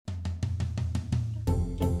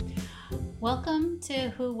Welcome to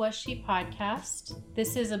Who Was She podcast.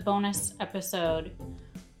 This is a bonus episode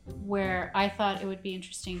where I thought it would be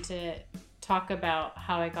interesting to talk about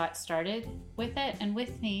how I got started with it. And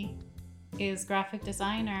with me is graphic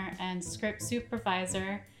designer and script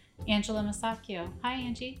supervisor, Angela Masacchio. Hi,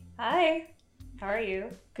 Angie. Hi. How are you?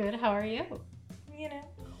 Good. How are you?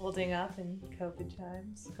 Holding up in COVID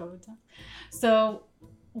times. So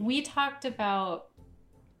we talked about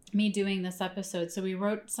me doing this episode. So we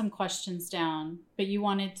wrote some questions down, but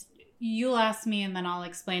you'll ask me and then I'll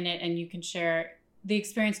explain it and you can share the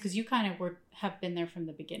experience because you kind of have been there from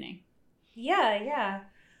the beginning. Yeah.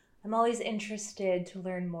 I'm always interested to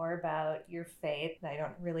learn more about your faith. I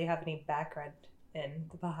don't really have any background in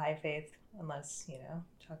the Baha'i faith unless,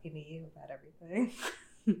 talking to you about everything.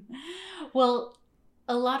 Well,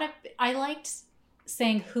 I liked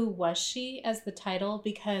saying Who Was She as the title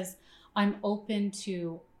because I'm open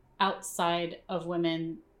to outside of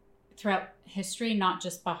women throughout history, not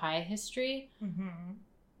just Baha'i history. Mm-hmm.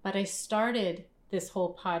 But I started this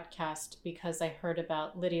whole podcast because I heard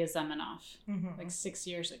about Lydia Zamenhof like 6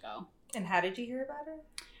 years ago. And how did you hear about her?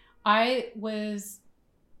 I was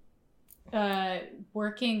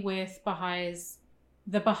working with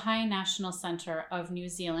the Baha'i National Center of New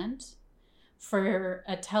Zealand for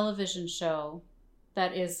a television show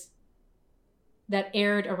that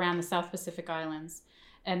aired around the South Pacific Islands.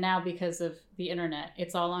 And now because of the internet,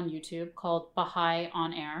 it's all on YouTube, called Baha'i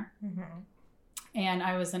On Air. Mm-hmm. And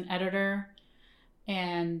I was an editor,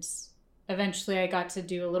 and eventually I got to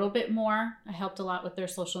do a little bit more. I helped a lot with their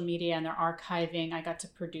social media and their archiving. I got to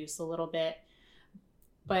produce a little bit.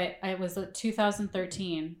 But it was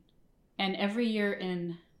 2013, and every year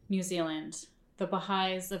in New Zealand, the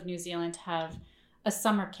Baha'is of New Zealand have a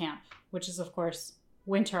summer camp, which is, of course,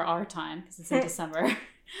 winter our time because it's in December.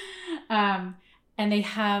 And they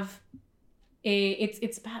have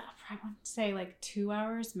it's about, I want to say like 2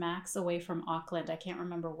 hours max away from Auckland. I can't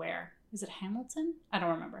remember where. Is it Hamilton? I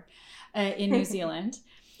don't remember. In New Zealand.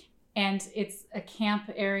 And it's a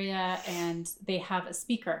camp area and they have a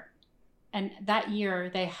speaker. And that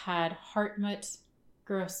year they had Hartmut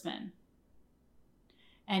Grossman.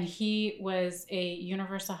 And he was a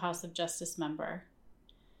Universal House of Justice member.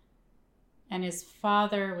 And his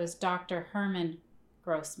father was Dr. Herman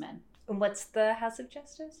Grossman. And what's the House of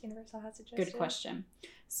Justice? Universal House of Justice? Good question.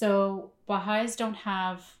 So Baha'is don't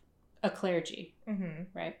have a clergy,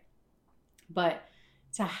 right? But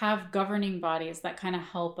to have governing bodies that kind of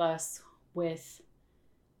help us with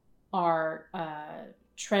our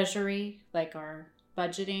treasury, like our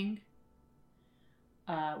budgeting,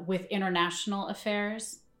 with international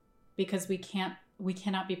affairs, because we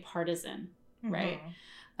cannot be partisan, right?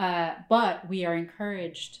 But we are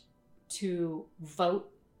encouraged to vote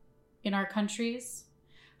in our countries.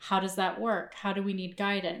 How does that work? How do we need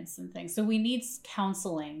guidance and things? So we need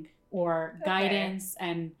counseling or guidance,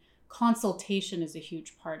 and consultation is a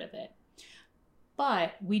huge part of it.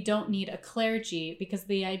 But we don't need a clergy, because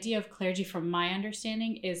the idea of clergy, from my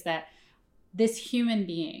understanding, is that this human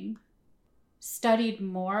being studied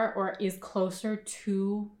more or is closer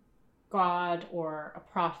to God or a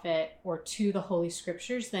prophet or to the Holy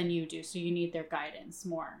Scriptures than you do. So you need their guidance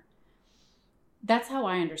more. That's how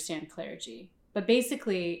I understand clergy. But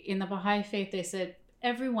basically, in the Baha'i faith, they said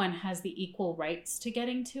everyone has the equal rights to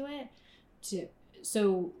getting to it.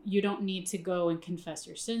 So you don't need to go and confess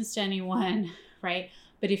your sins to anyone, right?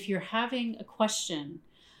 But if you're having a question,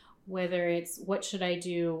 whether it's what should I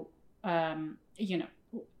do,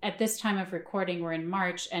 at this time of recording, we're in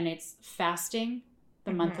March, and it's fasting,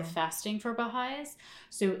 the month of fasting for Baha'is.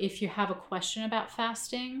 So if you have a question about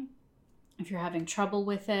fasting, if you're having trouble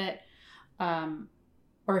with it,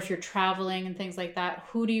 or if you're traveling and things like that,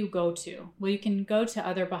 who do you go to? Well, you can go to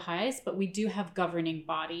other Baha'is, but we do have governing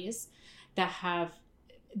bodies that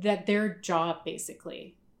their job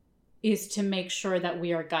basically is to make sure that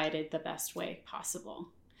we are guided the best way possible.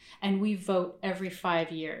 And we vote every 5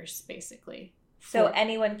 years, basically. So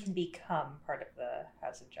anyone can become part of the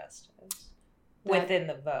House of Justice within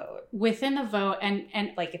the vote. Within the vote, and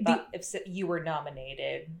like if you were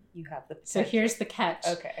nominated, you have the potential. So here's the catch.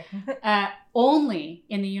 Okay. Only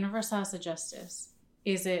in the Universal House of Justice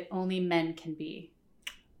is it only men can be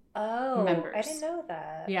members. I didn't know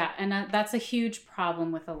that. Yeah, and that's a huge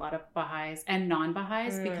problem with a lot of Baha'is and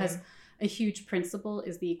non-Baha'is because a huge principle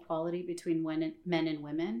is the equality between men and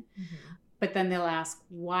women. But then they'll ask,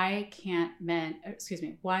 why can't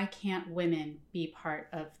women be part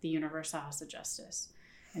of the Universal House of Justice?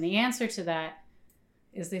 And the answer to that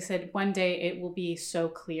is, they said one day it will be so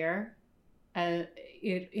clear.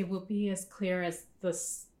 It will be as clear as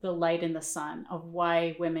the light in the sun of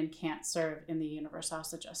why women can't serve in the Universal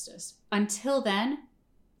House of Justice. Until then,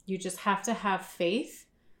 you just have to have faith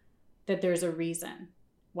that there's a reason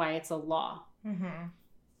why it's a law.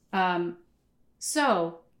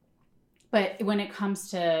 But when it comes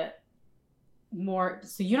to more,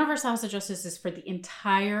 so Universal House of Justice is for the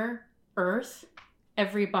entire earth.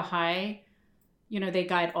 Every Baha'i, they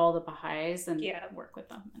guide all the Baha'is and work with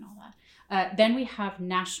them and all that. Then we have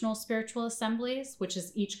national spiritual assemblies, which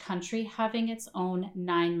is each country having its own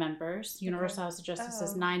 9 members. Universal House of Justice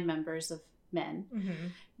has 9 members of men.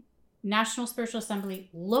 National spiritual assembly,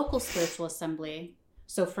 local spiritual assembly.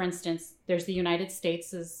 So for instance, there's the United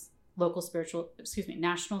States'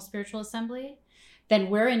 National Spiritual Assembly. Then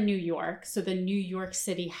we're in New York. So the New York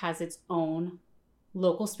City has its own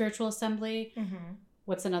local spiritual assembly.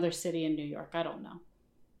 What's another city in New York? I don't know.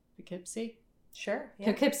 Poughkeepsie? Sure. Yeah.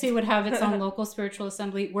 Poughkeepsie would have its own local spiritual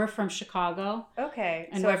assembly. We're from Chicago. Okay.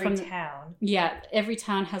 And so every town. Yeah. Every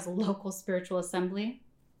town has a local spiritual assembly.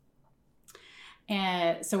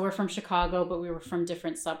 And so we're from Chicago, but we were from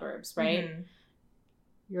different suburbs, right?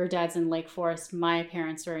 Your dad's in Lake Forest. My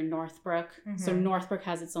parents are in Northbrook. So Northbrook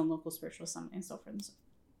has its own local spiritual assembly and so forth.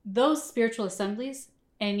 Those spiritual assemblies,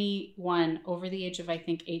 anyone over the age of, I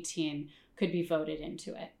think, 18 could be voted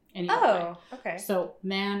into it. Okay. So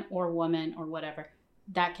man or woman or whatever,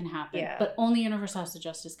 that can happen. Yeah. But only Universal House of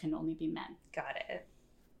Justice can only be men. Got it.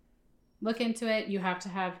 Look into it. You have to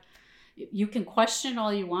have, you can question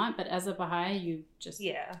all you want, but as a Baha'i, you just...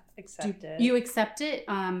 accept it. You accept it.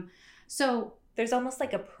 So... There's almost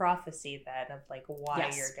like a prophecy then of like why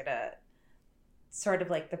you're gonna, sort of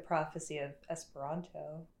like the prophecy of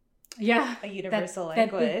Esperanto. Yeah. A universal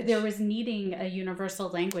language. There was needing a universal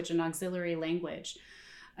language, an auxiliary language.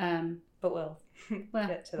 But we'll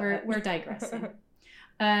get to that. We're digressing.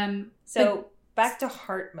 Back to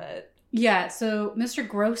Hartmut. Yeah. So Mr.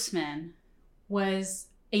 Grossman was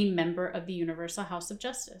a member of the Universal House of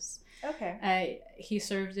Justice. Okay. He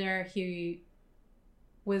served there. He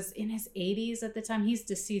was in his 80s at the time. He's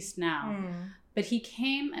deceased now. But he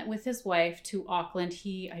came with his wife to Auckland.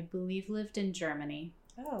 He, I believe, lived in Germany.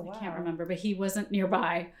 Oh, wow. I can't remember, but he wasn't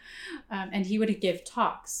nearby. And he would give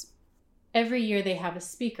talks. Every year they have a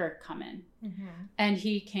speaker come in. And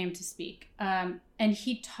he came to speak. And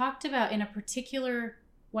he talked about, in a particular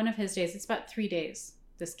one of his days, it's about 3 days,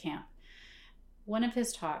 this camp. One of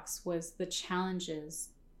his talks was the challenges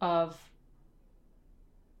of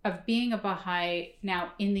being a Baha'i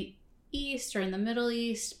now in the East or in the Middle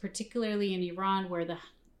East, particularly in Iran, where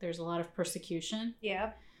there's a lot of persecution.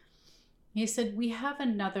 Yeah. He said, we have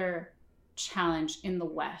another challenge in the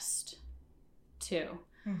West, too,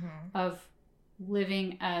 of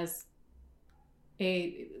living as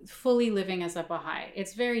fully living as a Baha'i.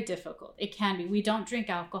 It's very difficult. It can be. We don't drink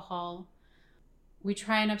alcohol. We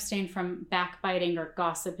try and abstain from backbiting or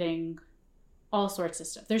gossiping, all sorts of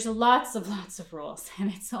stuff. There's lots of rules, and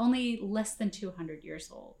it's only less than 200 years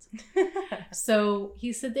old. So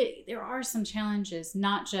he said that there are some challenges,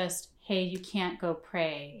 not just, hey, you can't go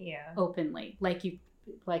pray openly, like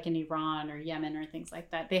in Iran or Yemen or things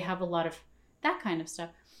like that. They have a lot of that kind of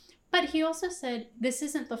stuff. But he also said this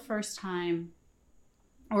isn't the first time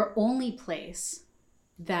or only place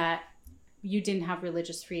that you didn't have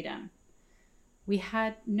religious freedom. We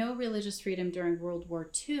had no religious freedom during World War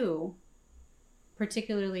II,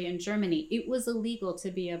 particularly in Germany. It was illegal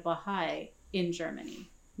to be a Baha'i in Germany,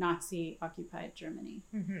 Nazi-occupied Germany.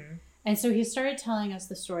 And so he started telling us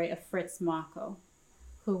the story of Fritz Mako,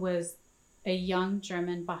 who was a young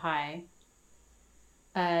German Baha'i.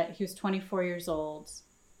 He was 24 years old.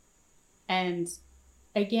 And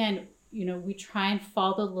again, we try and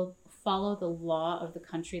follow the law of the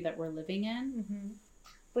country that we're living in.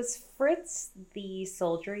 Was Fritz the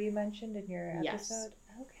soldier you mentioned in your episode? Yes.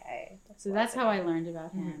 Okay. That's how I learned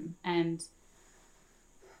about him. And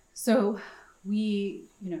so he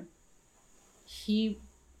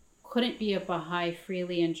couldn't be a Baha'i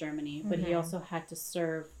freely in Germany, but he also had to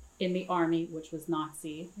serve in the army, which was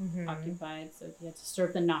Nazi occupied. So he had to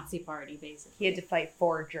serve the Nazi party, basically. He had to fight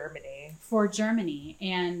for Germany. For Germany.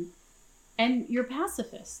 And you're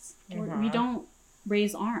pacifists. We don't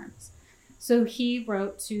raise arms. So he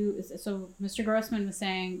wrote so Mr. Grossman was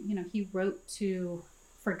saying, he wrote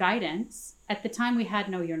for guidance. At the time, we had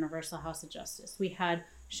no Universal House of Justice. We had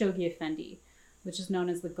Shoghi Effendi, which is known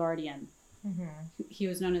as the guardian. He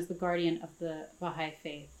was known as the guardian of the Baha'i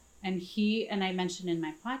faith. And I mentioned in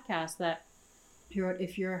my podcast that he wrote,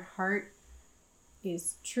 if your heart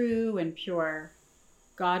is true and pure,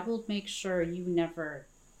 God will make sure you never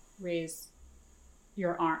raise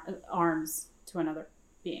your arms to another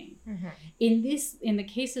being. Mm-hmm. In the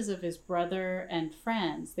cases of his brother and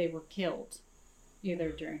friends, they were killed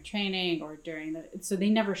either during training or so they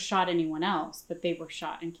never shot anyone else, but they were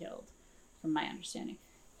shot and killed, from my understanding.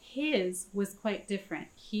 His was quite different.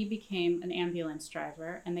 He became an ambulance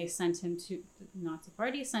driver, and they sent him to, the Nazi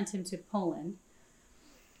Party sent him to Poland,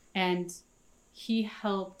 and he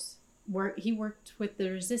worked with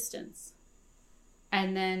the resistance.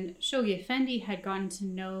 And then Shoghi Effendi had gotten to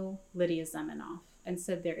know Lydia Zamenhof and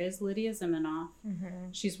said, there is Lydia Zamenhof.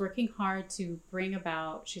 Mm-hmm. She's working hard to bring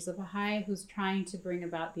about, she's a Baha'i who's trying to bring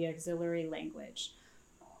about the auxiliary language.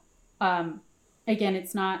 Again,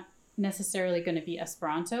 it's not necessarily going to be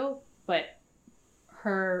Esperanto, but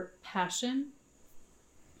her passion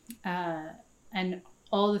and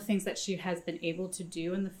all the things that she has been able to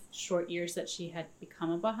do in the short years that she had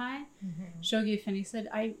become a Baha'i. Mm-hmm. Shoghi Effendi said,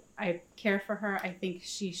 I care for her. I think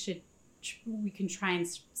we can try and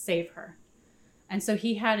save her. And so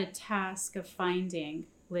he had a task of finding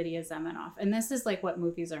Lydia Zamenhof. And this is like what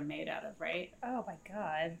movies are made out of, right? Oh my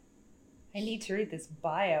God. I need to read this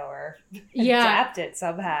bio or Yeah. adapt it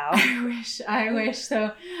somehow. I wish.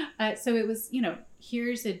 So it was,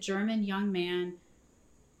 here's a German young man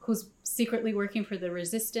who's secretly working for the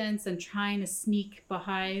resistance and trying to sneak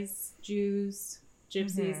Baha'is, Jews,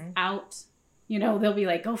 Gypsies Mm-hmm. out. They'll be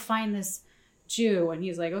like, go find this Jew. And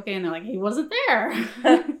he's like, okay. And they're like, he wasn't there.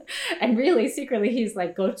 And really secretly, he's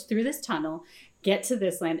like, go through this tunnel, get to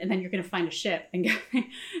this land, and then you're going to find a ship and go,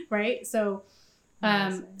 right? So,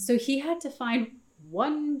 so he had to find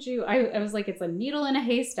one Jew. I was like, it's a needle in a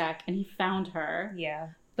haystack. And he found her. Yeah.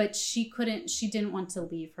 But she didn't want to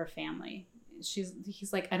leave her family.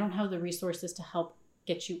 He's like, I don't have the resources to help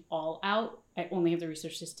get you all out. I only have the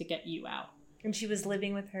resources to get you out. And she was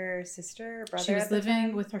living with her sister or brother? She was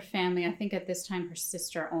living with her family. I think at this time, her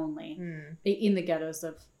sister only, in the ghettos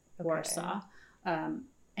of Warsaw.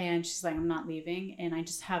 And she's like, I'm not leaving. And I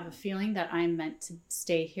just have a feeling that I'm meant to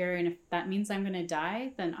stay here. And if that means I'm going to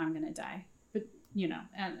die, then I'm going to die. But,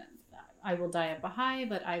 and I will die at Baha'i,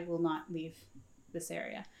 but I will not leave this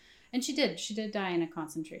area. And she did. She did die in a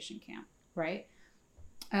concentration camp, right?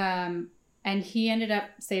 And he ended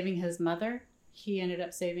up saving his mother. He ended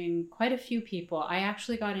up saving quite a few people. I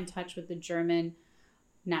actually got in touch with the German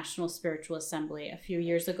National Spiritual Assembly a few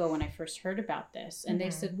years ago when I first heard about this. And they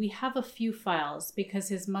said, we have a few files because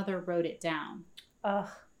his mother wrote it down. Ugh,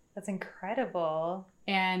 that's incredible.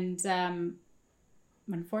 And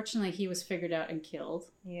unfortunately, he was figured out and killed.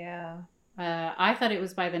 Yeah. I thought it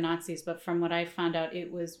was by the Nazis, but from what I found out, it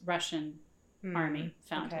was Russian army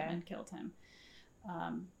found him and killed him.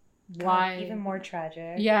 God, why? Even more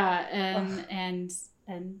tragic. Yeah, and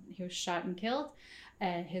he was shot and killed.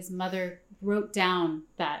 His mother wrote down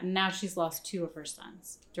that, and now she's lost 2 of her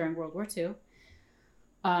sons during World War II.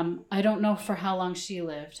 I don't know for how long she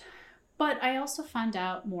lived, but I also found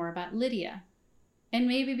out more about Lydia, and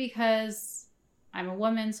maybe because I'm a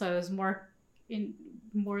woman, so I was more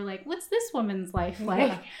like, what's this woman's life like?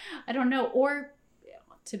 Yeah. I don't know. Or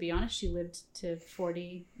to be honest, she lived to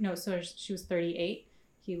 40. No, so she was 38.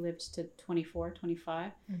 He lived to 24,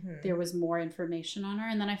 25. Mm-hmm. There was more information on her.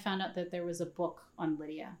 And then I found out that there was a book on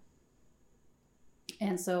Lydia.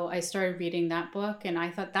 And so I started reading that book, and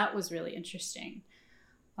I thought that was really interesting.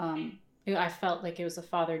 I felt like it was a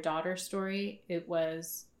father-daughter story. It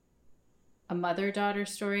was a mother-daughter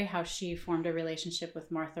story, how she formed a relationship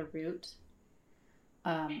with Martha Root.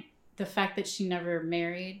 The fact that she never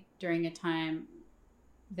married during a time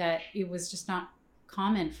that it was just not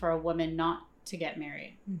common for a woman not to get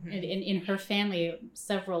married. Mm-hmm. In her family,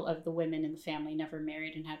 several of the women in the family never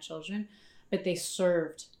married and had children, but they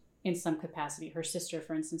served in some capacity. Her sister,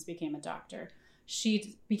 for instance, became a doctor.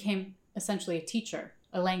 She became essentially a teacher,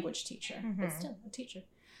 a language teacher, but still a teacher.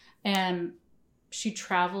 And she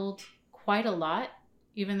traveled quite a lot,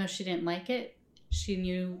 even though she didn't like it. She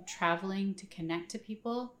knew traveling to connect to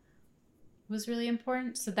people was really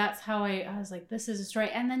important. So that's how I was like, this is a story.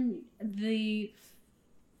 And then the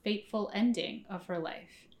fateful ending of her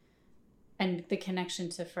life and the connection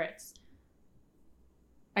to Fritz.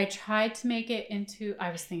 I tried to make it into,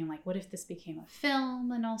 I was thinking like, what if this became a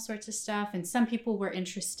film and all sorts of stuff? And some people were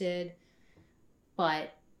interested,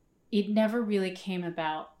 but it never really came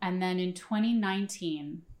about. And then in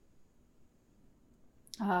 2019,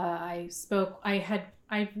 I've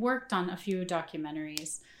worked on a few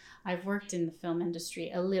documentaries. I've worked in the film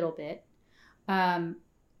industry a little bit.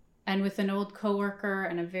 And with an old coworker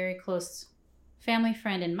and a very close family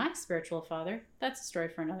friend and my spiritual father, that's a story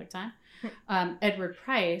for another time, Edward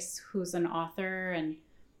Price, who's an author, and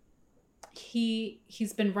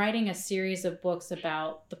he's been writing a series of books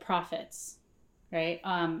about the prophets right?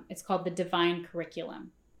 It's called The Divine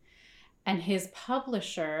Curriculum. And his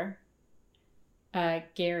publisher,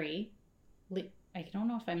 Gary, I don't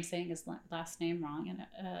know if I'm saying his last name wrong,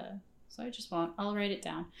 and so I just won't. I'll write it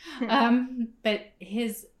down. But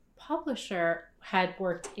his publisher had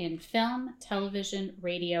worked in film, television,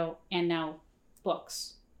 radio, and now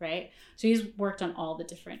books, right? So he's worked on all the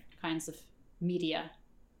different kinds of media,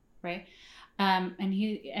 right? And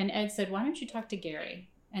Ed said, why don't you talk to Gary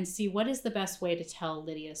and see what is the best way to tell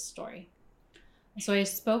Lydia's story? So I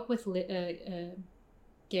spoke with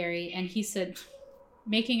Gary, and he said,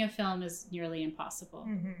 making a film is nearly impossible.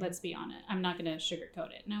 Let's be honest. I'm not going to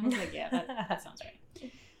sugarcoat it. And I was like, yeah, that sounds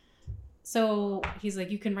right. So he's like,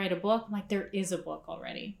 you can write a book. I'm like, there is a book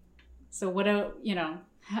already. So what,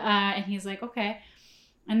 and he's like, okay.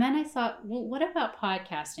 And then I thought, well, what about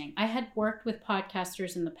podcasting? I had worked with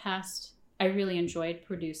podcasters in the past. I really enjoyed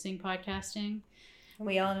producing podcasting.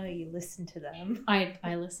 We all know you listen to them.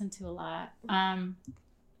 I listen to a lot.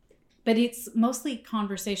 But it's mostly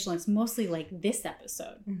conversational. It's mostly like this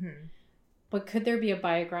episode. But could there be a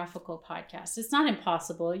biographical podcast? It's not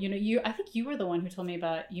impossible. I think you were the one who told me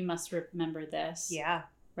about You Must Remember This. Yeah.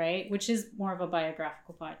 Right? Which is more of a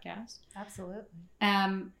biographical podcast. Absolutely.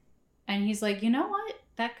 And he's like, you know what?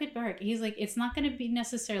 That could work. He's like, it's not going to be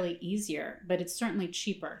necessarily easier, but it's certainly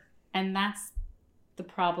cheaper. And that's the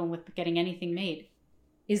problem with getting anything made.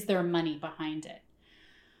 Is there money behind it?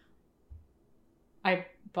 I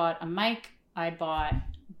bought a mic. I bought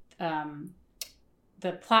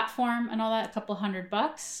the platform and all that, a couple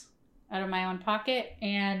 $100 out of my own pocket.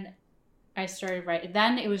 And I started writing.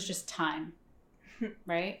 Then it was just time,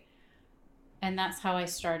 right? And that's how I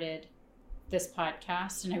started this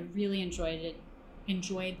podcast. And I really enjoyed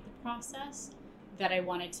the process, that I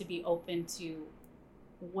wanted to be open to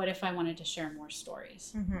what if I wanted to share more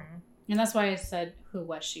stories. And that's why I said, who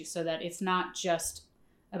was she? So that it's not just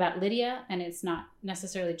about Lydia, and it's not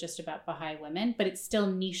necessarily just about Baha'i women, but it's still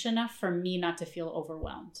niche enough for me not to feel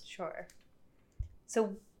overwhelmed. Sure.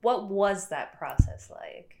 So what was that process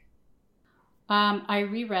like? I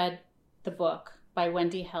reread the book by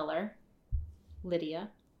Wendy Heller, Lydia,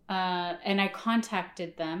 and I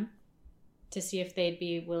contacted them to see if they'd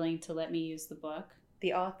be willing to let me use the book.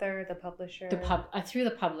 The author, the publisher? Through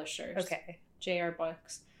the publishers. Okay. JR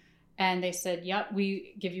Books. And they said, yep,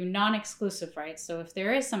 we give you non-exclusive rights. So if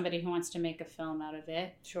there is somebody who wants to make a film out of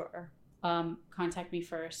it, sure, contact me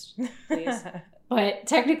first, please. But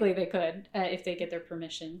technically they could, if they get their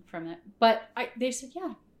permission from it. But they said,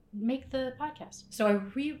 yeah, make the podcast. So I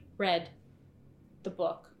reread the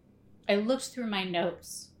book. I looked through my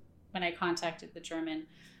notes when I contacted the German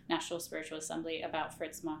National Spiritual Assembly about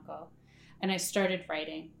Fritz Mako. And I started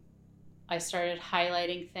writing. I started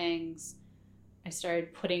highlighting things. I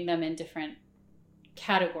started putting them in different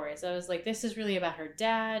categories. I was like, this is really about her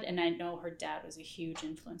dad, and I know her dad was a huge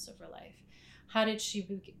influence of her life. How did she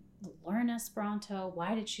learn Esperanto?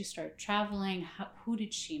 Why did she start traveling? Who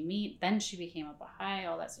did she meet? Then she became a Baha'i,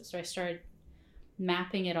 all that stuff. So I started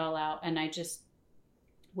mapping it all out, and I just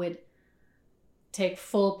would take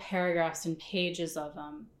full paragraphs and pages of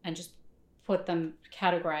them and just put them,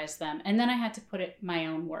 categorize them. And then I had to put it my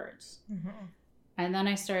own words. And then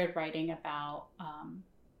I started writing about,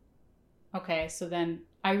 so then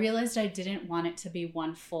I realized I didn't want it to be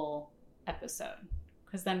one full episode,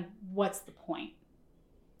 because then what's the point?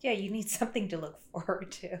 Yeah, you need something to look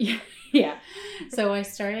forward to. Yeah. So I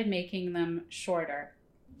started making them shorter.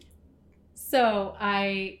 So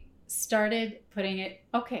I started putting it,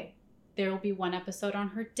 there will be one episode on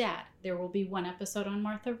her dad. There will be one episode on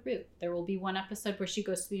Martha Root. There will be one episode where she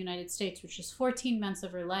goes to the United States, which is 14 months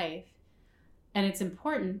of her life. And it's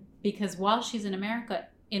important because while she's in America,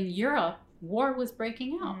 in Europe, war was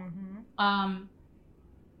breaking out.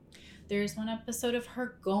 There's one episode of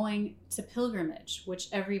her going to pilgrimage, which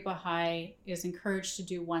every Baha'i is encouraged to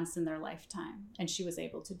do once in their lifetime. And she was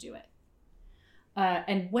able to do it.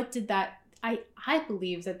 And what did that... I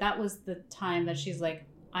believe that was the time that she's like,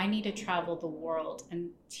 I need to travel the world and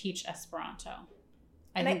teach Esperanto.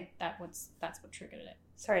 I think that's what triggered it.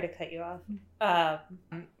 Sorry to cut you off.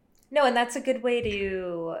 No, and that's a good way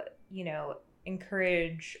to,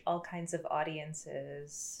 encourage all kinds of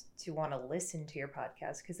audiences to want to listen to your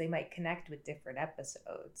podcast, because they might connect with different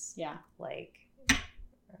episodes. Yeah. I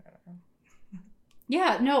don't know.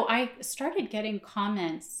 Yeah, no, I started getting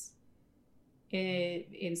comments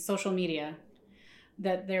in social media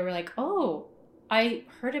that they were like, oh, I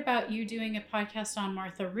heard about you doing a podcast on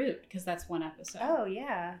Martha Root, because that's one episode. Oh,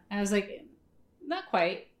 yeah. And I was like, not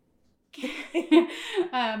quite.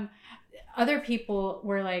 Other people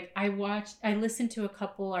were like, I listened to a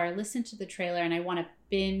couple, or I listened to the trailer and I want to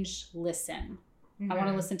binge listen. I want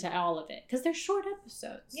to listen to all of it because they're short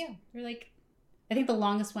episodes. Yeah. They're like, I think the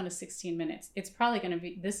longest one is 16 minutes. This is probably going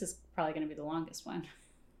to be the longest one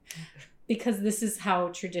because this is how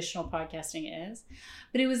traditional podcasting is.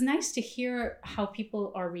 But it was nice to hear how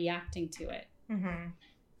people are reacting to it.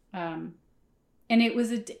 And that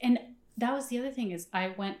was the other thing is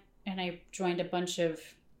I went and I joined a bunch of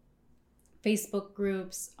Facebook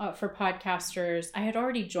groups for podcasters. I had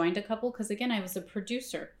already joined a couple because, again, I was a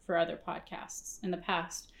producer for other podcasts in the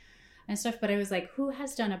past and stuff. But I was like, who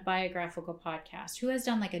has done a biographical podcast? Who has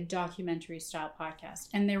done like a documentary style podcast?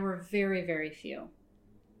 And there were very, very few.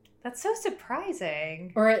 That's so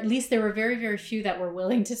surprising. Or at least there were very, very few that were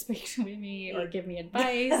willing to speak to me or give me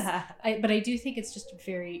advice. But I do think it's just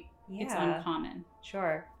it's uncommon.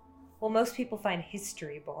 Sure. Well, most people find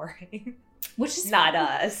history boring. Which is not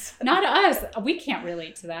us. Not us. We can't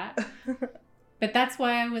relate to that. But that's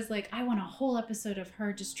why I was like, I want a whole episode of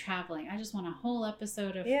her just traveling. I just want a whole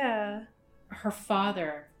episode of her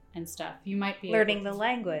father and stuff. You might be learning the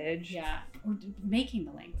language. Yeah. Or making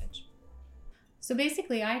the language. So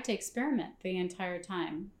basically, I had to experiment the entire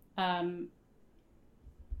time.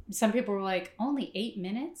 Some people were like, only 8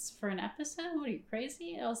 minutes for an episode? What are you,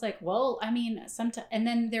 crazy? I was like, well, I mean, sometimes. And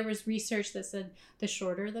then there was research that said the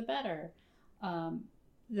shorter, the better.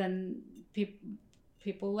 Then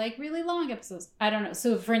people like really long episodes. I don't know.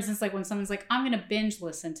 So for instance, like when someone's like, I'm going to binge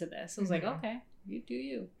listen to this. I was like, okay, you do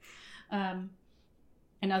you. And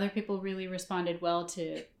other people really responded well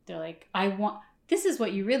to, they're like, this is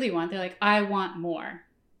what you really want. They're like, I want more.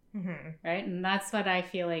 Right. And that's what I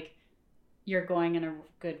feel like you're going in a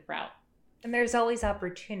good route. And there's always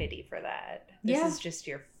opportunity for that. This is just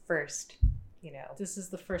your first, This is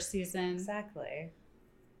the first season. Exactly.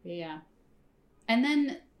 Yeah. And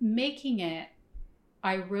then making it,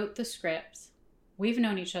 I wrote the script. We've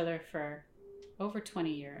known each other for over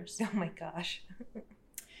 20 years. Oh my gosh.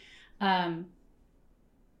 And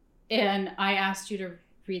I asked you to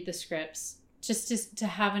read the scripts just to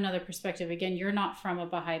have another perspective. Again, you're not from a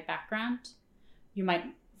Baha'i background. You might,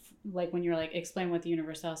 like when you're like, explain what the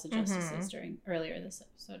Universalis of Justice is during earlier this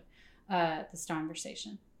episode, this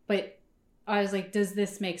conversation. But I was like, does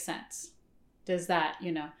this make sense? Does that,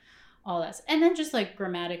 all that. And then just like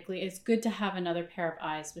grammatically, it's good to have another pair of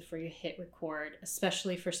eyes before you hit record,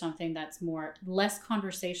 especially for something that's less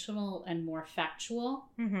conversational and more factual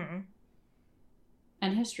and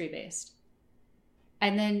history based.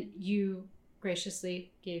 And then you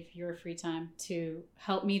graciously gave your free time to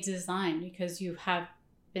help me design because you have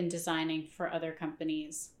been designing for other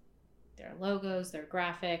companies, their logos, their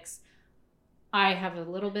graphics. I have a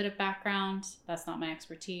little bit of background. That's not my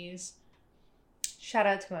expertise. Shout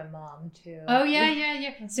out to my mom, too. Oh,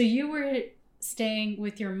 yeah. So you were staying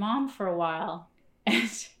with your mom for a while,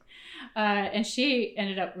 and she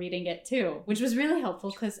ended up reading it, too, which was really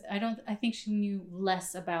helpful because I think she knew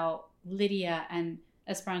less about Lydia and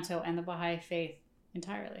Esperanto and the Baha'i faith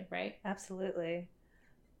entirely, right? Absolutely.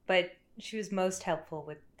 But she was most helpful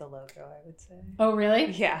with the logo, I would say. Oh,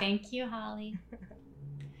 really? Yeah. Thank you, Holly.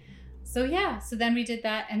 So then we did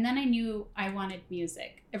that. And then I knew I wanted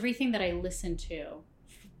music. Everything that I listened to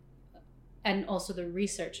and also the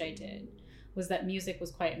research I did was that music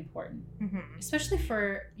was quite important, especially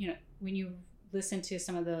for, when you listen to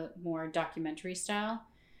some of the more documentary style,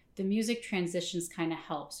 the music transitions kind of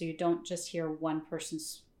help. So you don't just hear one person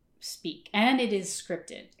speak, and it is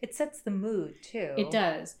scripted. It sets the mood too. It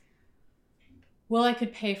does. Well, I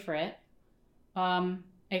could pay for it. Again,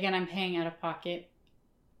 I'm paying out of pocket.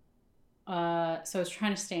 So I was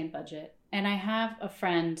trying to stay in budget. And I have a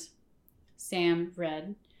friend, Sam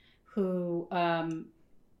Red, who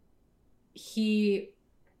he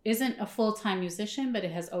isn't a full-time musician, but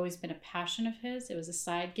it has always been a passion of his. It was a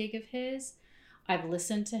side gig of his. I've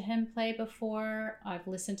listened to him play before. I've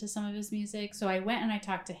listened to some of his music. So I went and I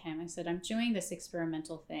talked to him. I said, I'm doing this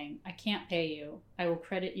experimental thing. I can't pay you. I will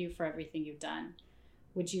credit you for everything you've done.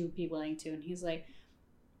 Would you be willing to? And he's like,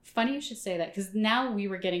 funny you should say that, because now we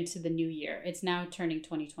were getting to the new year. It's now turning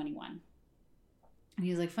 2021. And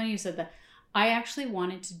he's like, funny you said that. I actually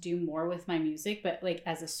wanted to do more with my music, but like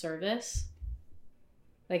as a service.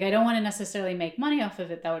 Like, I don't want to necessarily make money off of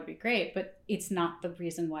it. That would be great. But it's not the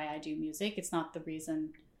reason why I do music. It's not the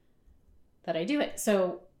reason that I do it.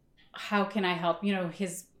 So how can I help?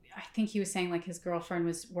 I think he was saying like his girlfriend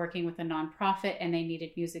was working with a nonprofit and they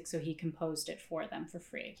needed music. So he composed it for them for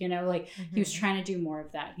free. He was trying to do more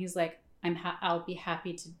of that. He's like, I'll be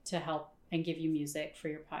happy to help and give you music for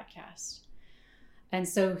your podcast. And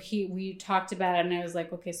so we talked about it, and I was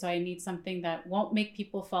like, okay, so I need something that won't make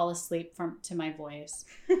people fall asleep to my voice.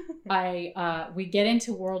 We get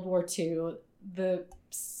into World War II. The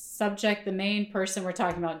subject, the main person we're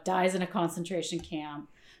talking about dies in a concentration camp.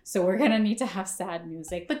 So we're going to need to have sad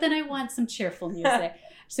music. But then I want some cheerful music.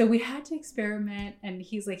 So we had to experiment. And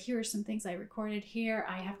he's like, here are some things I recorded here.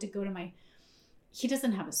 I have to go to he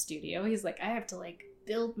doesn't have a studio. He's like, I have to like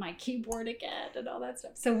build my keyboard again and all that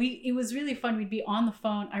stuff. So it was really fun. We'd be on the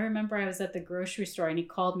phone. I remember I was at the grocery store and he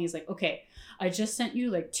called me. He's like, okay, I just sent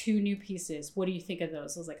you like 2 new pieces. What do you think of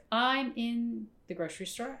those? I was like, I'm in the grocery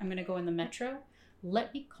store. I'm going to go in the metro.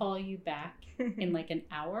 Let me call you back in like an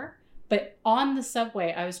hour. But on the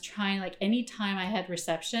subway, I was trying, like, anytime I had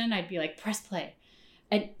reception, I'd be like, press play.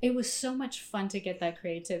 And it was so much fun to get that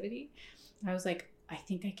creativity. I was like, I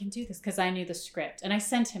think I can do this, because I knew the script. And I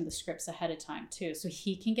sent him the scripts ahead of time, too, so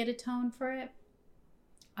he can get a tone for it.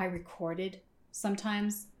 I recorded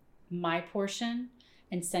sometimes my portion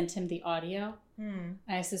and sent him the audio. And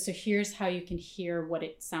I said, so here's how you can hear what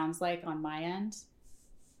it sounds like on my end.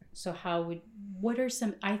 So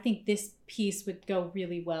I think this piece would go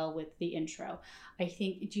really well with the intro. I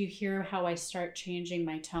think, do you hear how I start changing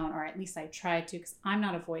my tone? Or at least I try to, because I'm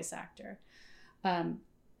not a voice actor. And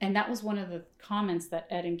that was one of the comments that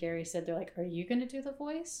Ed and Gary said. They're like, are you going to do the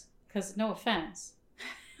voice? Because no offense.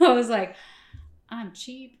 I was like, I'm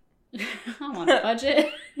cheap. I'm on a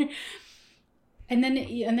budget. and then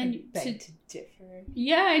to differ.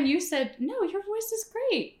 Yeah. And you said, no, your voice is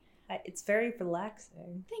great. It's very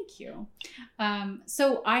relaxing. Thank you.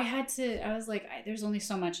 So I was like, there's only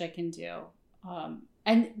so much I can do.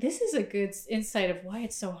 And this is a good insight of why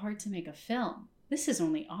it's so hard to make a film. This is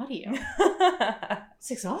only audio.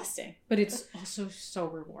 It's exhausting, but it's also so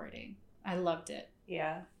rewarding. I loved it.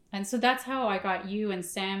 Yeah. And so that's how I got you and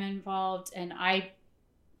Sam involved. And I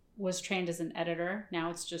was trained as an editor. Now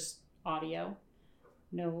it's just audio,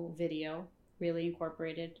 no video really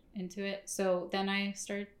incorporated into it. So then I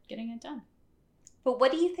started getting it done. But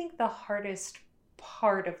what do you think the hardest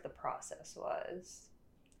part of the process was?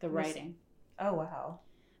 The writing. Oh, wow.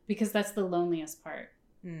 Because that's the loneliest part.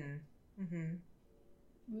 Mm-hmm.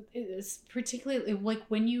 It's particularly like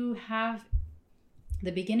when you have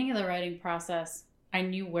the beginning of the writing process, I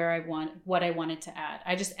knew what I wanted to add.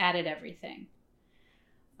 I just added everything.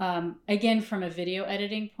 Again, from a video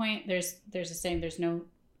editing point, there's a saying, there's no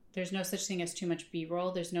such thing as too much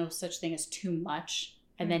B-roll. There's no such thing as too much.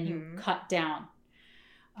 And then you cut down.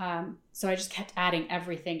 So I just kept adding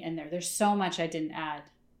everything in there. There's so much I didn't add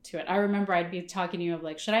to it. I remember I'd be talking to you of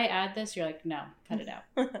like, should I add this? You're like, no, cut it out.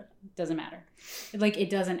 It doesn't matter. Like, it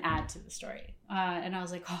doesn't add to the story. And I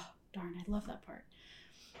was like, oh, darn, I love that part.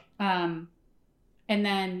 And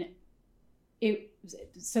then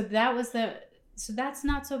so that's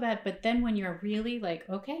not so bad. But then when you're really like,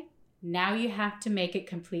 okay, now you have to make it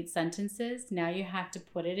complete sentences. Now you have to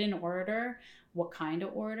put it in order. What kind of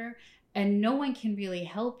order? And no one can really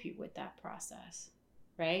help you with that process,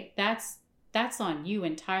 right? That's on you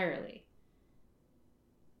entirely.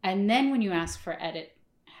 And then when you ask for edit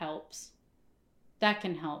helps, that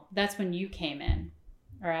can help. That's when you came in,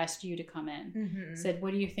 or asked you to come in, said,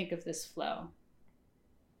 what do you think of this flow?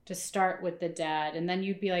 To start with the dad. And then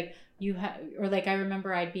you'd be like, or like, I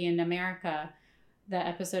remember I'd be in America, that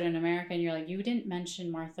episode in America, and you're like, you didn't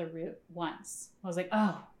mention Martha Root once. I was like,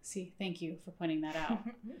 oh, see, thank you for pointing that out.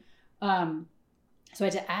 So I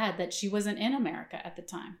had to add that she wasn't in America at the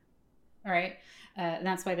time. All right. And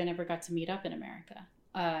that's why they never got to meet up in America.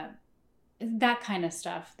 That kind of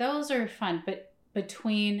stuff. Those are fun. But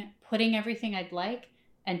between putting everything I'd like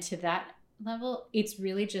and to that level, it's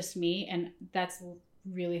really just me. And that's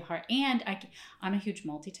really hard. And I'm a huge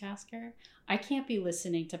multitasker. I can't be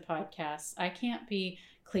listening to podcasts. I can't be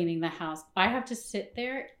cleaning the house. I have to sit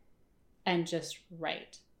there and just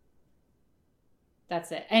write.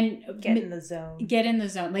 That's it. And get in the zone. Get in the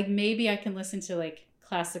zone. Like, maybe I can listen to like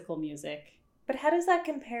classical music. But how does that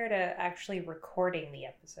compare to actually recording the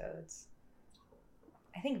episodes?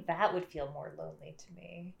 I think that would feel more lonely to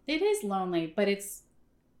me. It is lonely, but it's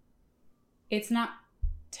not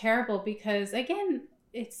terrible, because again,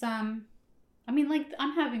 it's I mean, like,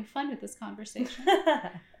 I'm having fun with this conversation.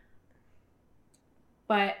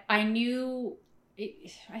 But I knew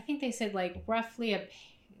I think they said like roughly I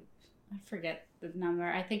forget the number.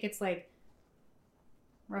 I think it's like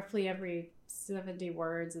roughly every 70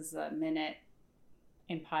 words is a minute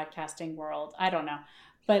in podcasting world. I don't know.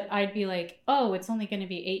 But I'd be like, oh, it's only going to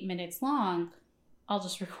be 8 minutes long. I'll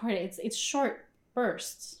just record it. It's short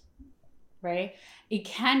bursts, right? It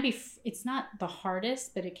can be, it's not the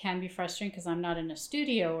hardest, but it can be frustrating because I'm not in a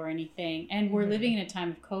studio or anything. And we're living in a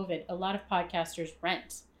time of COVID. A lot of podcasters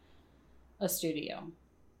rent a studio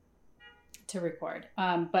to record.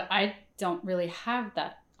 But I don't really have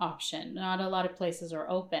that option. Not a lot of places are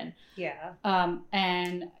open. Yeah.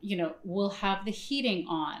 And, you know, we'll have the heating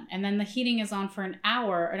on, and then the heating is on for an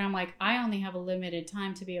hour. And I'm like, I only have a limited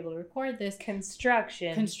time to be able to record this.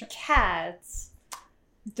 Construction. Cats.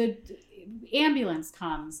 The ambulance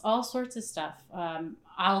comes, all sorts of stuff.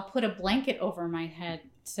 I'll put a blanket over my head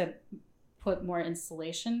to put more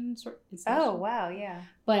insulation. Oh, wow. Yeah.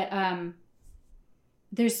 But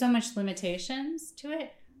there's so much limitations to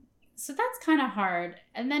it. So that's kind of hard.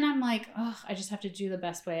 And then I'm like, oh, I just have to do the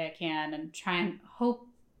best way I can and try and hope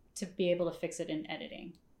to be able to fix it in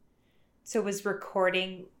editing. So was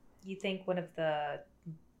recording, you think, one of the,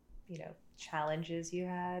 you know, challenges you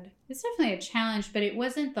had? It's definitely a challenge, but it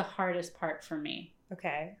wasn't the hardest part for me.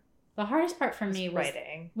 Okay. The hardest part for me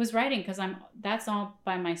was writing, because that's all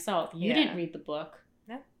by myself. You didn't read the book.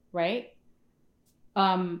 No. Right?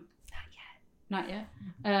 Not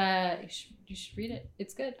yet. You should read it.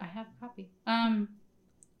 It's good. I have a copy.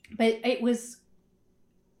 But it was,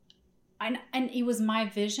 and it was my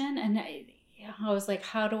vision, and I was like,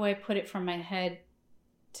 how do I put it from my head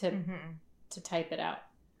to type it out?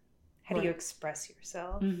 How do you express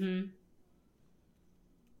yourself? Mm-hmm.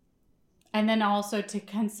 And then also to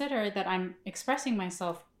consider that I'm expressing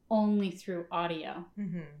myself only through audio.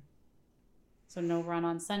 Mm-hmm. So no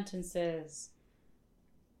run-on sentences.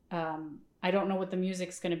 I don't know what the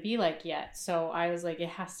music's going to be like yet. So I was like, it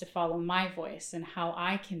has to follow my voice and how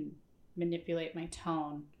I can manipulate my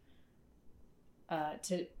tone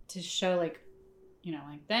to show, like, you know,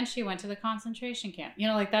 like, then she went to the concentration camp. You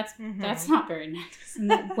know, like, that's not very nice.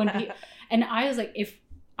 And I was like,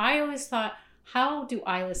 I always thought, how do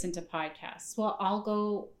I listen to podcasts? Well, I'll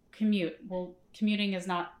go commute. Well, commuting is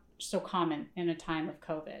not so common in a time of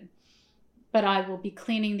COVID. But I will be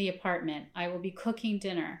cleaning the apartment. I will be cooking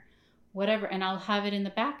dinner, whatever, and I'll have it in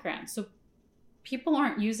the background. So people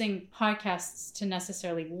aren't using podcasts to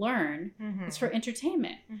necessarily learn. Mm-hmm. It's for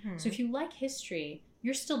entertainment. Mm-hmm. So if you like history,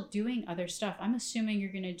 you're still doing other stuff. I'm assuming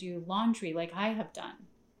you're going to do laundry like I have done,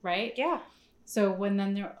 right? Yeah. So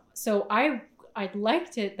I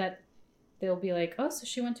liked it that they'll be like, oh, so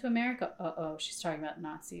she went to America. Uh-oh, she's talking about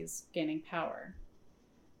Nazis gaining power.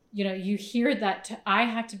 You know, you hear that. I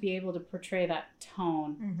have to be able to portray that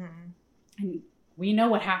tone. Mm-hmm. And we know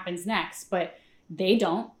what happens next, but they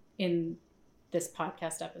don't in this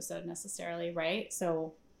podcast episode necessarily, right?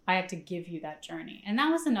 So I have to give you that journey. And that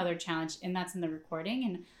was another challenge, and that's in the recording.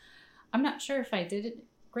 And I'm not sure if I did it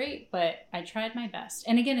great, but I tried my best.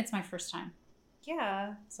 And again, it's my first time.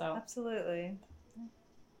 Yeah, so absolutely.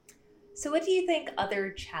 So what do you think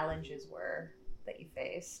other challenges were that you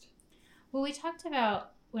faced? Well, we talked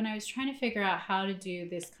about when I was trying to figure out how to do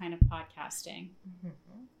this kind of podcasting. Mm-hmm.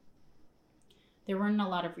 There weren't a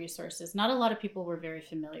lot of resources. Not a lot of people were very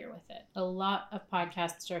familiar with it. A lot of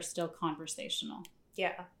podcasts are still conversational.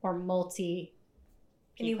 Yeah. Or multi.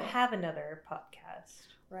 And you have another podcast,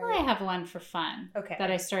 right? Well, I have one for fun. Okay. That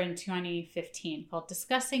I started in 2015 called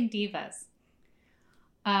Discussing Divas.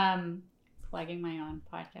 Plugging my own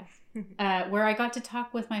podcast. Where I got to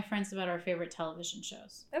talk with my friends about our favorite television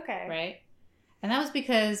shows. Okay. Right? And that was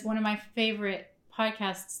because one of my favorite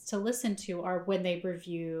podcasts to listen to are when they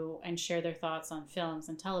review and share their thoughts on films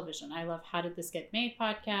and television. I love How Did This Get Made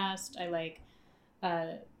podcast. I like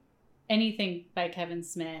anything by Kevin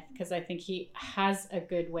Smith because I think he has a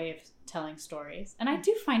good way of telling stories. And I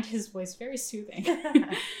do find his voice very soothing.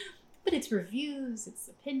 But it's reviews, it's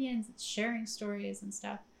opinions, it's sharing stories and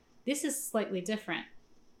stuff. This is slightly different.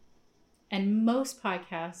 And most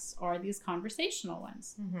podcasts are these conversational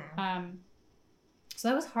ones. Mm-hmm. So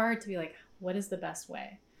that was hard to be like, what is the best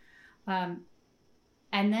way? And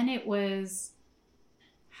then it was,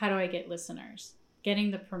 how do I get listeners? Getting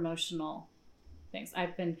the promotional things.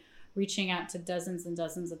 I've been reaching out to dozens and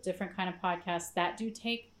dozens of different kind of podcasts that do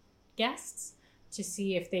take guests to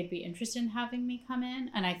see if they'd be interested in having me come in.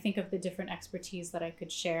 And I think of the different expertise that I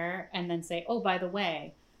could share and then say, oh, by the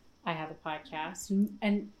way, I have a podcast.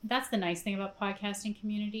 And that's the nice thing about podcasting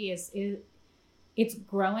community is it's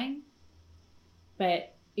growing,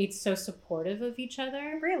 but it's so supportive of each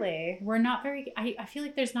other. Really? We're not very, I feel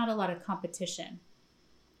like there's not a lot of competition.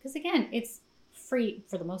 Because again, it's free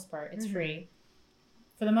for the most part. It's free.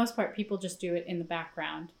 For the most part, people just do it in the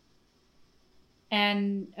background.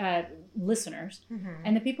 And listeners. Mm-hmm.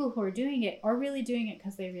 And the people who are doing it are really doing it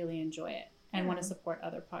because they really enjoy it and want to support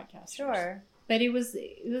other podcasters. Sure. But it was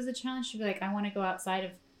a challenge to be like, I want to go outside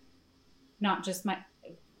of not just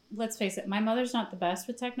let's face it, my mother's not the best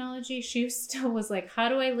with technology. She still was like, how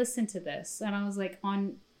do I listen to this? And I was like,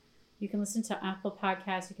 on You can listen to Apple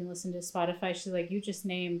Podcasts. You can listen to Spotify. She's like, you just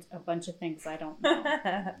named a bunch of things I don't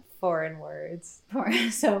know. Foreign words.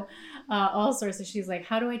 So all sorts of, she's like,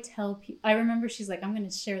 how do I tell people? I remember she's like, I'm going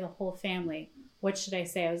to share the whole family. What should I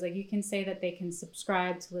say? I was like, you can say that they can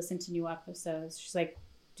subscribe to listen to new episodes. She's like,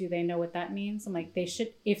 do they know what that means? I'm like, they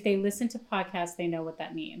should, if they listen to podcasts, they know what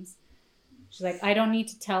that means. She's like, I don't need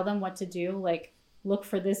to tell them what to do. Like, look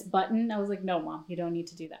for this button. I was like, no, Mom, you don't need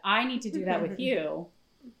to do that. I need to do that with you,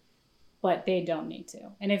 but they don't need to.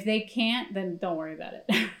 And if they can't, then don't worry about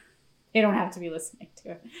it. They don't have to be listening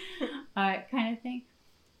to it, kind of thing.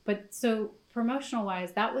 But so promotional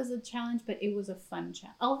wise, that was a challenge, but it was a fun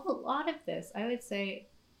challenge. A lot of this, I would say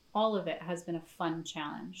all of it has been a fun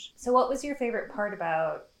challenge. So what was your favorite part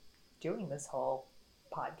about doing this whole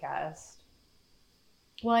podcast?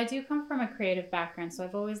 Well, I do come from a creative background, so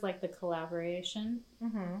I've always liked the collaboration.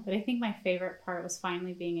 Mm-hmm. But I think my favorite part was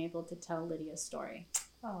finally being able to tell Lydia's story.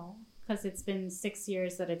 Oh. Because it's been 6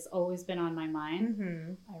 years that it's always been on my mind.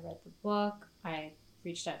 Mm-hmm. I read the book. I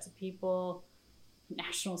reached out to people,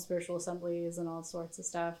 national spiritual assemblies and all sorts of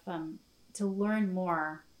stuff to learn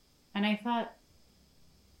more. And I thought,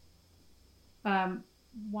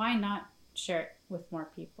 why not share it with more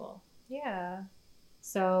people? Yeah.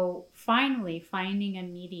 So finally finding a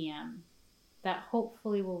medium that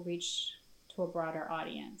hopefully will reach to a broader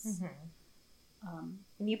audience. Mm-hmm.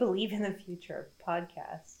 And you believe in the future of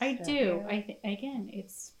podcasts. I do. I think, again,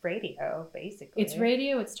 it's radio, basically. It's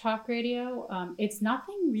radio. It's talk radio. It's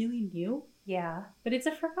nothing really new. Yeah. But it's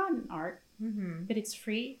a forgotten art. Mm-hmm. But it's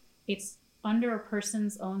free. It's under a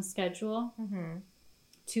person's own schedule mm-hmm.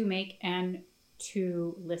 to make and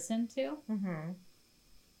to listen to. Mm-hmm.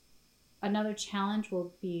 Another challenge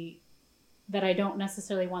will be that I don't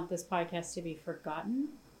necessarily want this podcast to be forgotten.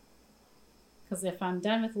 Because if I'm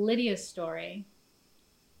done with Lydia's story,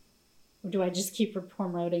 do I just keep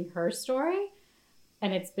promoting her story?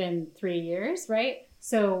 And it's been 3 years, right?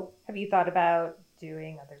 So have you thought about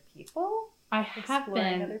doing other people? I have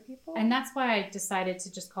been. Other people? And that's why I decided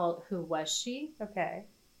to just call it Who Was She? Okay.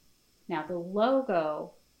 Now, the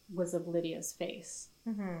logo was of Lydia's face.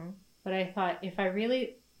 Mm-hmm. But I thought,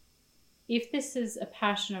 if this is a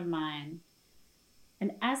passion of mine,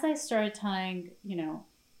 and as I started telling,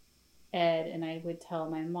 Ed, and I would tell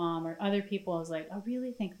my mom or other people, I was like, I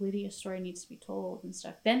really think Lydia's story needs to be told and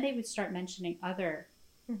stuff. Then they would start mentioning other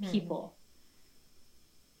mm-hmm. people.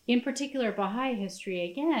 In particular, Baha'i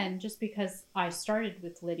history, again, just because I started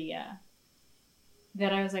with Lydia,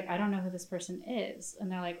 that I was like, I don't know who this person is.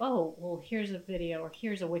 And they're like, oh, well, here's a video or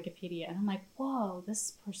here's a Wikipedia. And I'm like, whoa,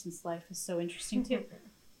 this person's life is so interesting too.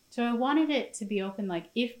 So I wanted it to be open, like,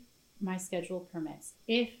 if my schedule permits,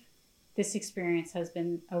 if this experience has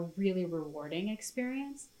been a really rewarding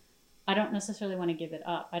experience, I don't necessarily want to give it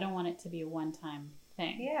up. I don't want it to be a one-time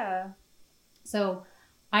thing. Yeah. So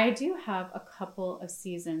I do have a couple of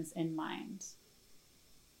seasons in mind.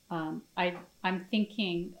 I'm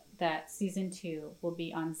thinking that season 2 will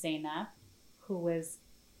be on Zainab, who was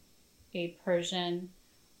a Persian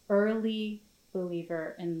early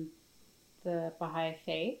believer in the Baha'i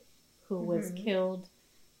faith, who mm-hmm. was killed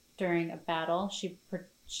during a battle.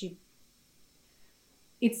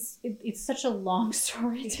 It's such a long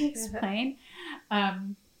story to explain.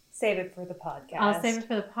 Save it for the podcast. I'll save it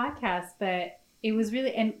for the podcast, but it was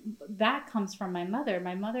really, and that comes from my mother.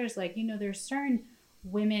 My mother's like, there's certain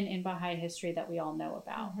women in Baha'i history that we all know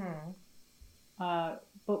about. Mm-hmm.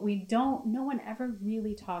 But no one ever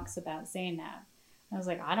really talks about Zainab. I was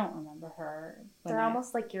like, I don't remember her. They're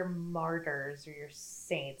almost like your martyrs or your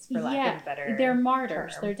saints, for lack of a better they're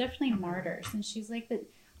martyrs. term. They're definitely mm-hmm. martyrs. And she's like, that.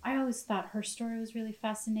 I always thought her story was really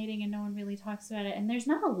fascinating and no one really talks about it. And there's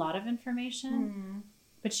not a lot of information. Mm-hmm.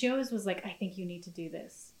 But she always was like, I think you need to do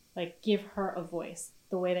this. Like, give her a voice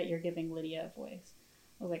the way that you're giving Lydia a voice.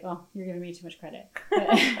 I was like, oh, you're giving me too much credit.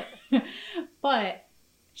 But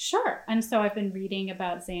sure. And so I've been reading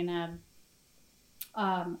about Zainab.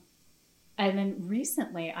 And then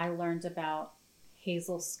recently I learned about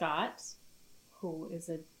Hazel Scott, who is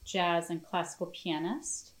a jazz and classical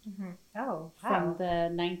pianist. Mm-hmm. Oh, wow. From the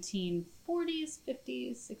 1940s,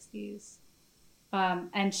 50s, 60s.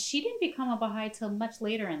 And she didn't become a Baha'i till much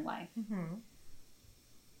later in life. Mm-hmm.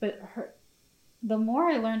 But the more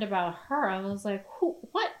I learned about her, I was like, who,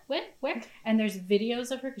 what, when, where? And there's videos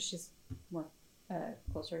of her because she's more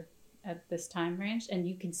closer at this time range. And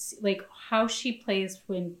you can see like how she plays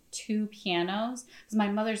when 2 pianos. Because my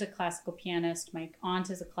mother's a classical pianist. My aunt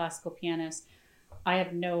is a classical pianist. I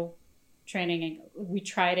have no training. And we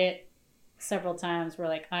tried it several times. We're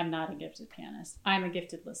like, I'm not a gifted pianist. I'm a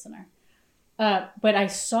gifted listener. But I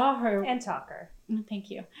saw her. And talker. Thank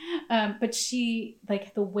you. But she,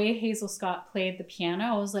 like, the way Hazel Scott played the piano,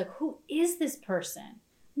 I was like, who is this person?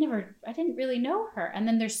 I didn't really know her. And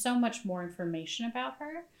then there's so much more information about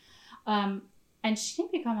her. And she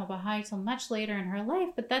didn't become a Baha'i till much later in her life,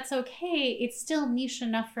 but that's okay. It's still niche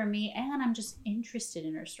enough for me, and I'm just interested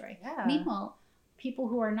in her story. Yeah. Meanwhile, people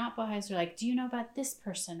who are not Baha'is are like, do you know about this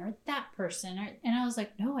person or that person? And I was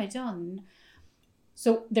like, no, I don't.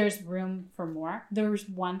 So there's room for more. There's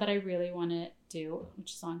one that I really want to do,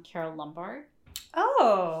 which is on Carole Lombard.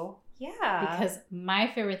 Oh, yeah. Because my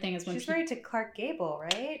favorite thing is when she's married to Clark Gable,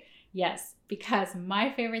 right? Yes, because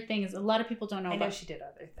my favorite thing is a lot of people don't know I know she did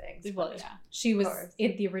other things. Well, yeah. She was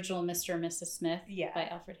in the original Mr. and Mrs. Smith by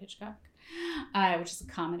Alfred Hitchcock, which is a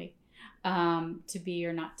comedy. To be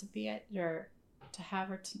or not to be it, or to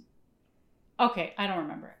have or to... Okay, I don't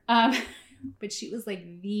remember. But she was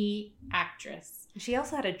like the actress. She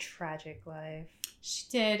also had a tragic life. She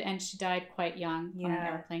did, and she died quite young on an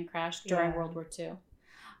airplane crash during World War II.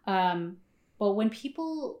 But when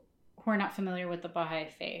people who are not familiar with the Baha'i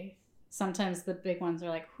faith, sometimes the big ones are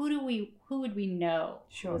like, who would we know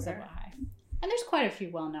who was a Baha'i? And there's quite a few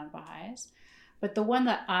well-known Baha'is. But the one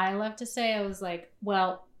that I love to say, I was like,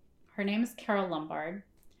 well, her name is Carole Lombard.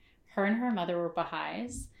 Her and her mother were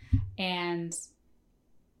Baha'is. And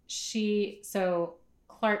so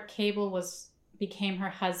Clark Gable became her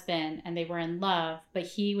husband, and they were in love, but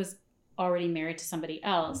he was already married to somebody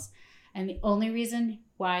else. And the only reason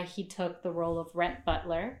why he took the role of Rhett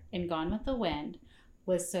Butler in Gone with the Wind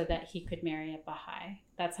was so that he could marry a Baha'i.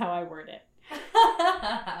 That's how I word it.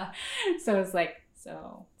 So it's like,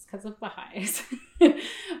 so it's because of Baha'is.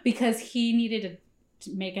 Because he needed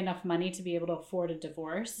to make enough money to be able to afford a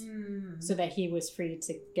divorce so that he was free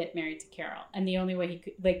to get married to Carole. And the only way he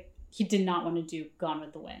could, like, he did not want to do Gone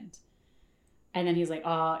with the Wind. And then he's like,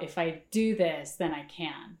 oh, if I do this, then I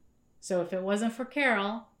can. So if it wasn't for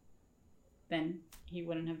Carole, then he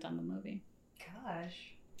wouldn't have done the movie.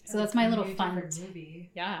 Gosh. So that's my little fun movie.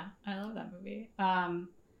 Yeah, I love that movie. And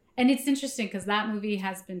it's interesting because that movie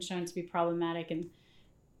has been shown to be problematic, and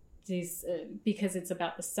these because it's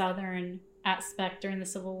about the Southern aspect during the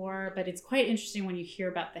Civil War. But it's quite interesting when you hear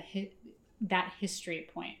about that history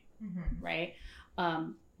point, right?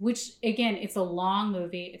 Which again, it's a long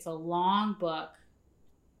movie, it's a long book,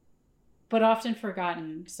 but often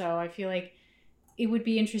forgotten. So I feel like it would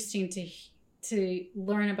be interesting to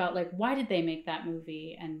learn about, like, why did they make that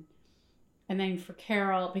movie, and then for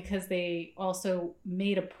Carole, because they also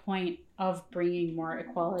made a point of bringing more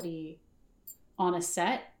equality on a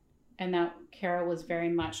set, and that Carole was very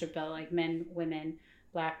much about, like, men, women,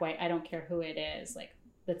 black, white, I don't care who it is, like,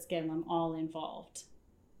 let's get them all involved.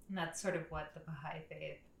 And that's sort of what the Baha'i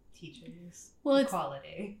faith teaches. Well,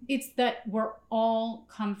 equality. It's that we're all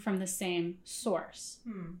come from the same source.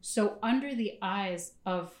 So under the eyes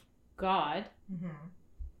of God,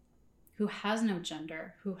 who has no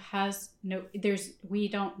gender, who has no, we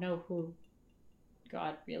don't know who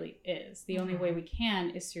God really is. The only way we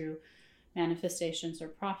can is through manifestations or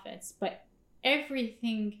prophets. But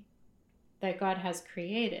everything that God has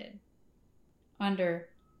created under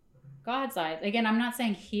God's eyes, again, I'm not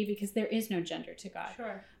saying he, because there is no gender to God.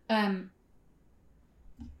 Sure.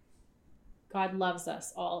 God loves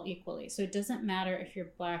us all equally. So it doesn't matter if you're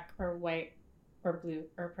black or white or blue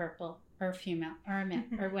or purple or female or a man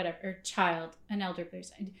or whatever, or child, an elder,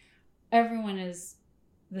 everyone is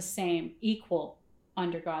the same, equal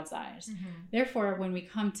under God's eyes. Therefore, when we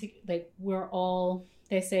come to, like,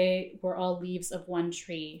 they say we're all leaves of one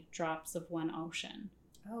tree, drops of one ocean.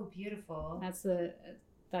 Oh, beautiful.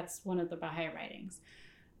 That's one of the Baha'i writings.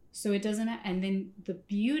 So it doesn't, and then the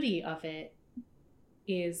beauty of it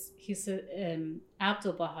is, he said,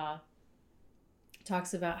 Abdu'l-Baha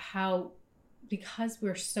talks about how, because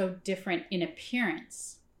we're so different in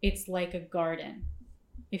appearance, it's like a garden.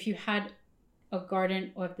 If you had a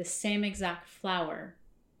garden of the same exact flower,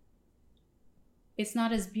 it's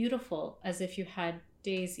not as beautiful as if you had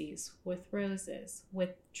daisies with roses,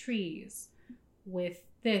 with trees, with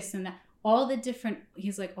this and that. All the different,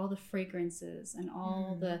 he's like, all the fragrances and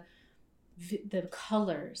all the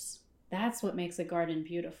colors. That's what makes a garden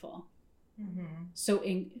beautiful. So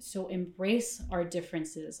embrace our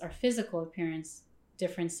differences. Our physical appearance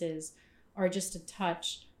differences are just a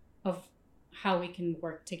touch of how we can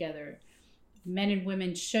work together. Men and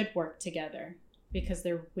women should work together because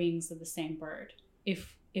they're wings of the same bird.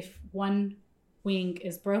 If one wing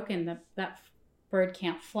is broken, that bird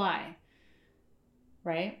can't fly,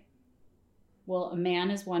 right? Well, a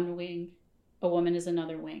man is one wing, a woman is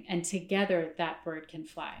another wing, and together that bird can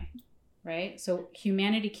fly, right? So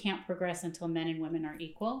humanity can't progress until men and women are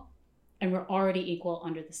equal. and we're already equal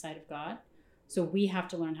under the sight of God. So we have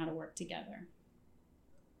to learn how to work together.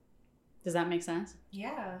 Does that make sense?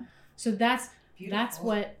 Yeah. So that's Beautiful.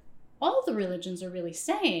 what all the religions are really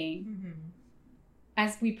saying. Mm-hmm.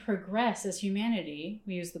 As we progress as humanity,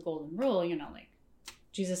 we use the golden rule, like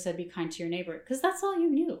Jesus said, be kind to your neighbor, because that's all you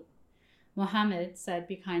knew. Muhammad said,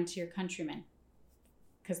 be kind to your countrymen,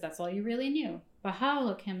 because that's all you really knew.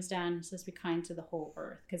 Baha'u'llah comes down and says, be kind to the whole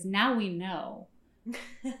earth, because now we know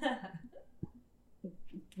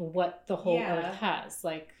what the whole earth has.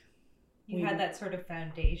 Like, you had that sort of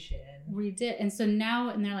foundation. We did. And so now,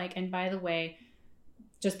 and they're like, and by the way,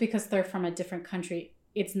 just because they're from a different country,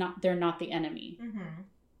 they're not the enemy. Mm-hmm.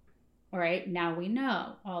 All right. Now we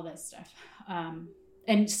know all this stuff.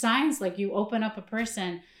 And signs, like you open up a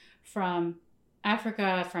person from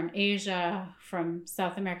Africa, from Asia, from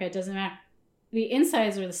South America, it doesn't matter. The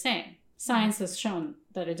insides are the same. Science has shown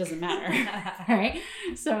that it doesn't matter. Right.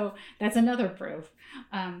 So that's another proof.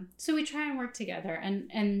 So we try and work together.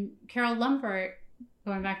 And Carol Lumbert,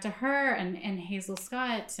 going back to her, and Hazel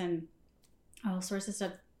Scott and all sorts of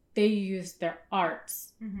stuff, they use their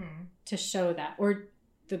arts to show that, or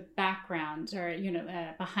the background, or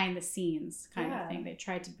behind the scenes kind of thing. They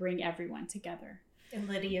tried to bring everyone together. And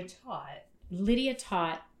Lydia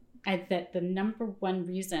taught that the number one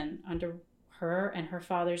reason under her and her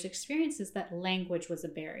father's experience is that language was a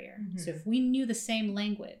barrier. Mm-hmm. So if we knew the same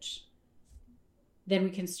language, then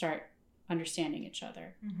we can start understanding each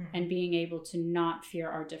other and being able to not fear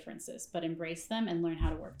our differences, but embrace them and learn how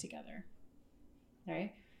to work together.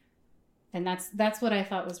 Right? And that's what I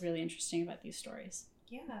thought was really interesting about these stories.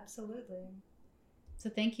 Yeah, absolutely. So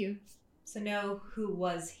thank you. So now, who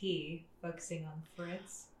was he, focusing on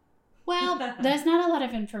Fritz? Well, there's not a lot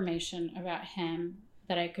of information about him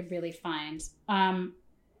that I could really find.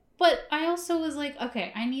 But I also was like,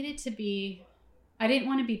 okay, I didn't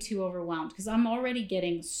want to be too overwhelmed, because I'm already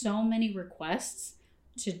getting so many requests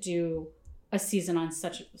to do a season on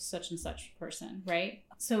such and such person, right?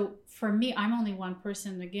 So for me, I'm only one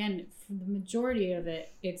person. Again, for the majority of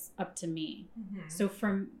it, it's up to me. Mm-hmm. So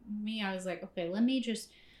for me, I was like, okay,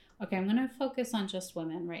 I'm going to focus on just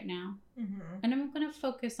women right now. Mm-hmm. And I'm going to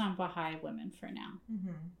focus on Baha'i women for now.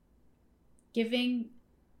 Mm-hmm.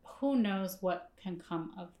 Who knows what can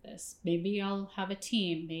come of this. Maybe I'll have a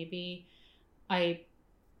team. Maybe I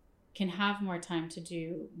can have more time to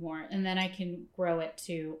do more, and then I can grow it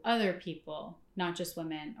to other people, not just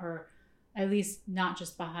women, or at least not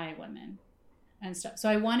just Baha'i women and stuff. So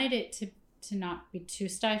I wanted it to not be too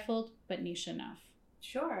stifled, but niche enough.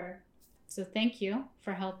 Sure. So thank you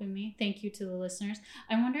for helping me. Thank you to the listeners.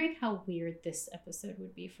 I'm wondering how weird this episode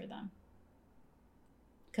would be for them.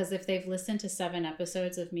 Because if they've listened to 7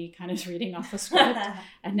 episodes of me kind of reading off a script,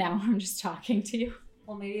 and now I'm just talking to you.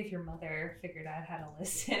 Well, maybe if your mother figured out how to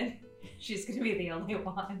listen, she's going to be the only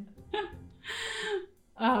one.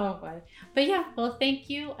 Oh, but yeah, well, thank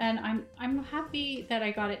you. And I'm happy that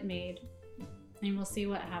I got it made. And we'll see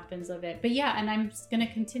what happens of it. But yeah, and I'm just going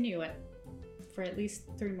to continue it for at least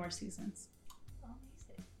 3 more seasons.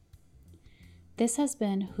 Amazing. This has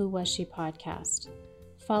been Who Was She Podcast.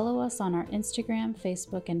 Follow us on our Instagram,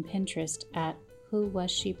 Facebook, and Pinterest at Who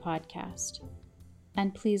Was She Podcast.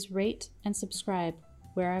 And please rate and subscribe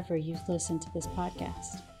wherever you've listened to this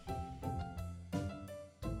podcast.